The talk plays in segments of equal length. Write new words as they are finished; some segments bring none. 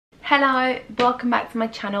Hello, welcome back to my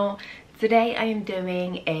channel. Today I am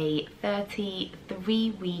doing a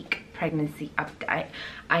 33-week pregnancy update.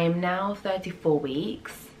 I am now 34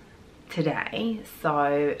 weeks today,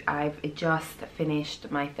 so I've just finished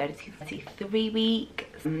my 33 week.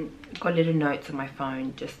 Got little notes on my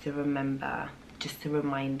phone just to remember, just to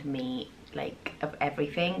remind me like of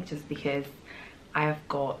everything, just because I have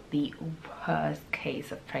got the worst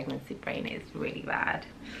case of pregnancy brain. It's really bad.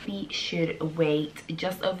 He should weigh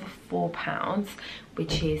just over 4 pounds,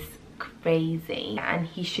 which is crazy, and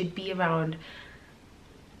he should be around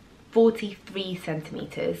 43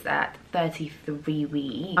 centimeters at 33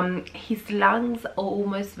 weeks. His lungs are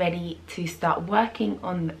almost ready to start working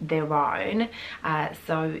on their own,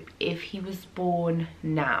 so if he was born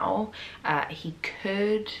now,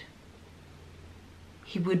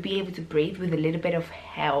 he would be able to breathe with a little bit of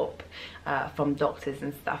help from doctors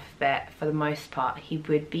and stuff, but for the most part he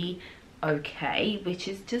would be okay, which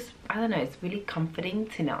is just, I don't know, it's really comforting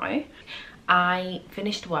to know. I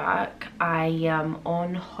finished work. I am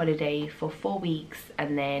on holiday for 4 weeks,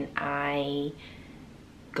 and then I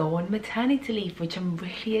go on maternity leave, which I'm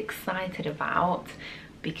really excited about,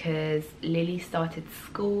 because Lily started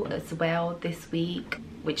school as well this week,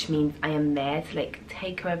 which means I am there to like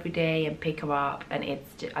take her every day and pick her up, and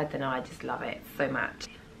it's just, I don't know, I just love it so much.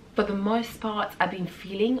 For the most part I've been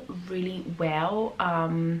feeling really well.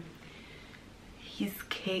 His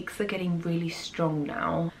kicks are getting really strong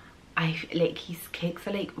now. His kicks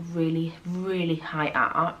are like really high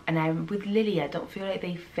up, and with Lily I don't feel like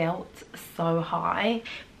they felt so high,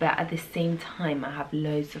 but at the same time I have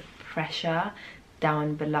loads of pressure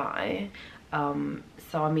down below.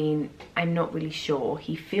 So I mean, I'm not really sure.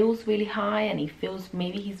 He feels really high, and he feels,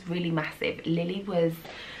 maybe he's really massive. Lily was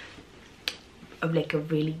like a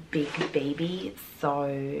really big baby,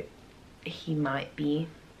 so he might be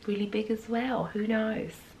really big as well, who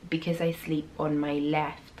knows. Because I sleep on my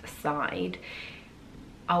left side,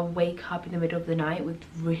 I'll wake up in the middle of the night with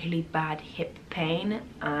really bad hip pain,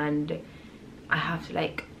 and I have to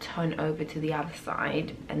like turn over to the other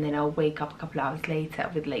side, and then I'll wake up a couple hours later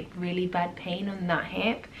with like really bad pain on that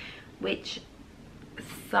hip, which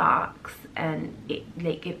sucks, and it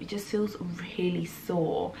just feels really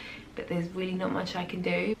sore, but there's really not much I can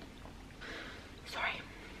do. Sorry.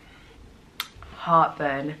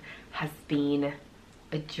 Heartburn has been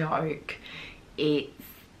a joke. It's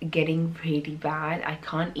getting really bad. I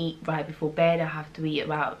can't eat right before bed. I have to eat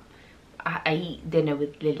I eat dinner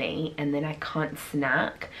with Lily, and then I can't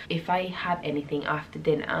snack. If I have anything after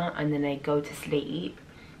dinner and then I go to sleep,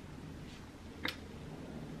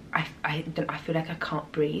 I feel like I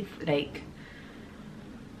can't breathe. Like,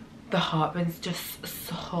 the heartburn's just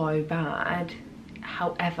so bad.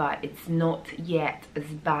 However, it's not yet as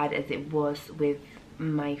bad as it was with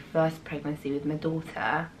my first pregnancy with my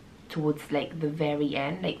daughter. Towards like the very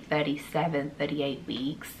end, like 37, 38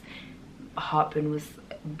 weeks, heartburn was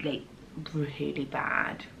like really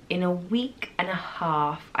bad. In a week and a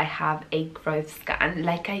half I have a growth scan.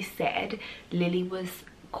 Like I said, Lily was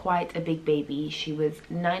quite a big baby. She was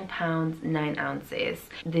 9 pounds 9 ounces.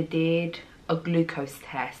 They did a glucose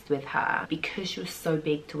test with her because she was so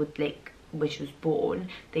big towards like when she was born.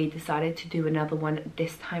 They decided to do another one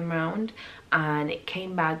this time round, and it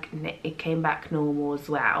came back normal as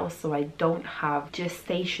well. So I don't have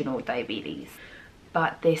gestational diabetes,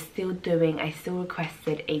 but they're still doing, I still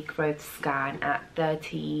requested a growth scan at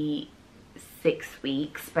 36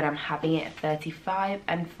 weeks, but I'm having it at 35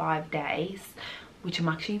 and 5 days, which I'm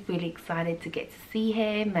actually really excited to get to see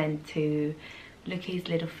him and to look at his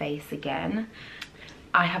little face again.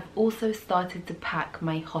 I have also started to pack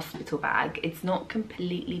my hospital bag. It's not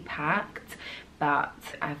completely packed, but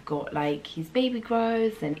I've got like his baby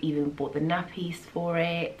grows, and even bought the nappies for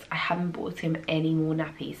it. I haven't bought him any more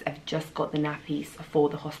nappies. I've just got the nappies for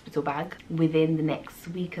the hospital bag. Within the next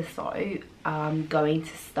week or so, I'm going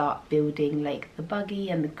to start building like the buggy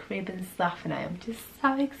and the crib and stuff, and I am just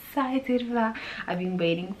so excited for that. I've been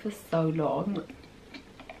waiting for so long.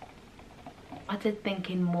 I started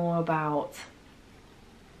thinking more about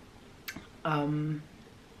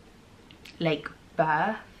like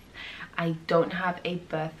birth. I don't have a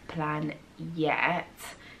birth plan yet.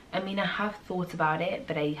 I mean, I have thought about it,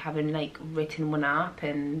 but I haven't like written one up,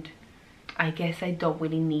 and I guess I don't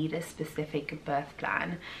really need a specific birth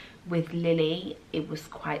plan. With Lily, it was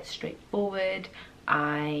quite straightforward.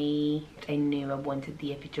 I knew I wanted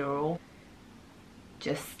the epidural.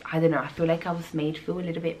 Just, I don't know, I feel like I was made feel a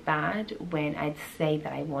little bit bad when I'd say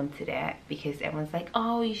that I wanted it, because everyone's like,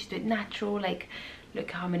 oh, you should do it natural, like look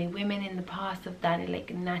how many women in the past have done it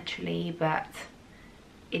like naturally. But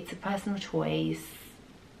it's a personal choice.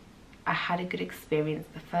 I had a good experience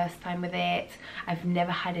the first time with it. I've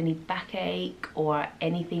never had any backache or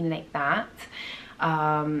anything like that.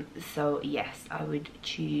 So yes, I would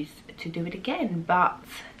choose to do it again. But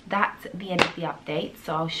that's the end of the update.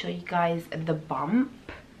 So I'll show you guys the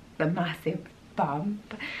bump, the massive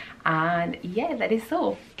bump, and yeah, that is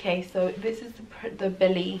all. Okay, so this is the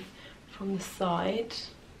belly from the side.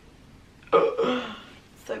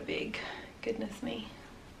 So big, goodness me.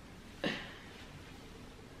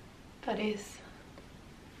 That is,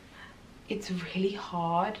 it's really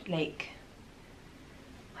hard, like,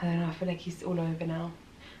 I don't know, I feel like it's all over now.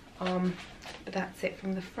 But that's it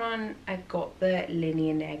from the front. I've got the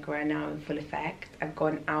Linea Negra now in full effect. I've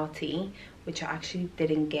got an outie, which I actually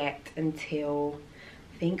didn't get until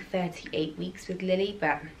I think 38 weeks with Lily,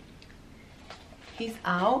 but he's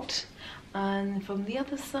out. And from the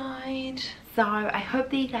other side, so I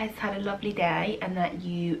hope that you guys had a lovely day and that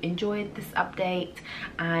you enjoyed this update,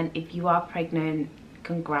 and if you are pregnant,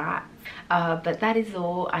 congrats. But that is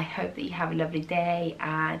all. I hope that you have a lovely day,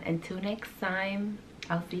 and until next time,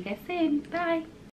 I'll see you guys soon. Bye.